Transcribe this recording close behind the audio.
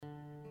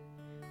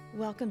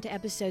Welcome to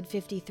episode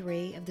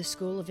 53 of the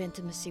School of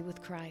Intimacy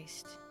with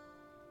Christ.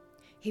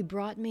 He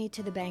brought me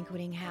to the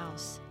banqueting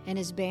house, and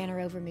his banner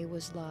over me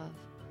was love.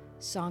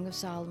 Song of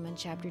Solomon,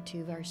 chapter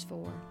 2, verse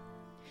 4.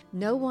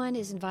 No one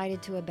is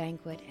invited to a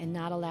banquet and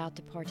not allowed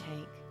to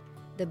partake.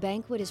 The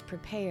banquet is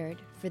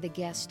prepared for the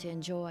guests to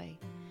enjoy.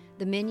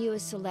 The menu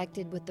is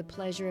selected with the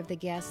pleasure of the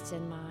guests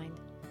in mind.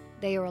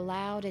 They are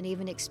allowed and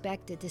even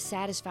expected to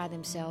satisfy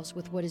themselves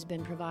with what has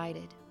been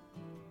provided.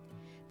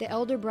 The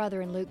elder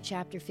brother in Luke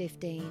chapter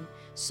 15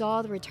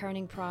 saw the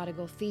returning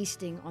prodigal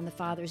feasting on the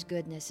father's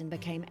goodness and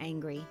became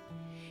angry.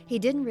 He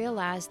didn't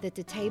realize that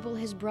the table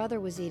his brother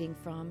was eating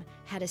from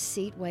had a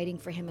seat waiting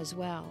for him as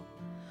well.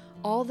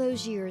 All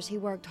those years he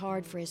worked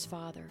hard for his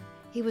father.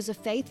 He was a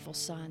faithful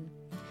son,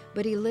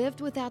 but he lived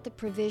without the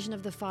provision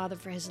of the father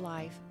for his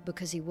life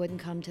because he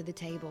wouldn't come to the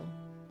table.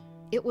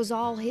 It was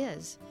all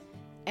his,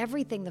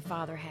 everything the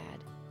father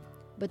had.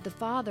 But the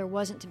father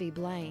wasn't to be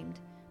blamed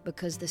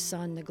because the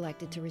son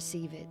neglected to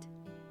receive it.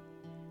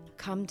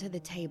 Come to the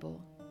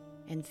table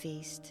and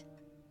feast.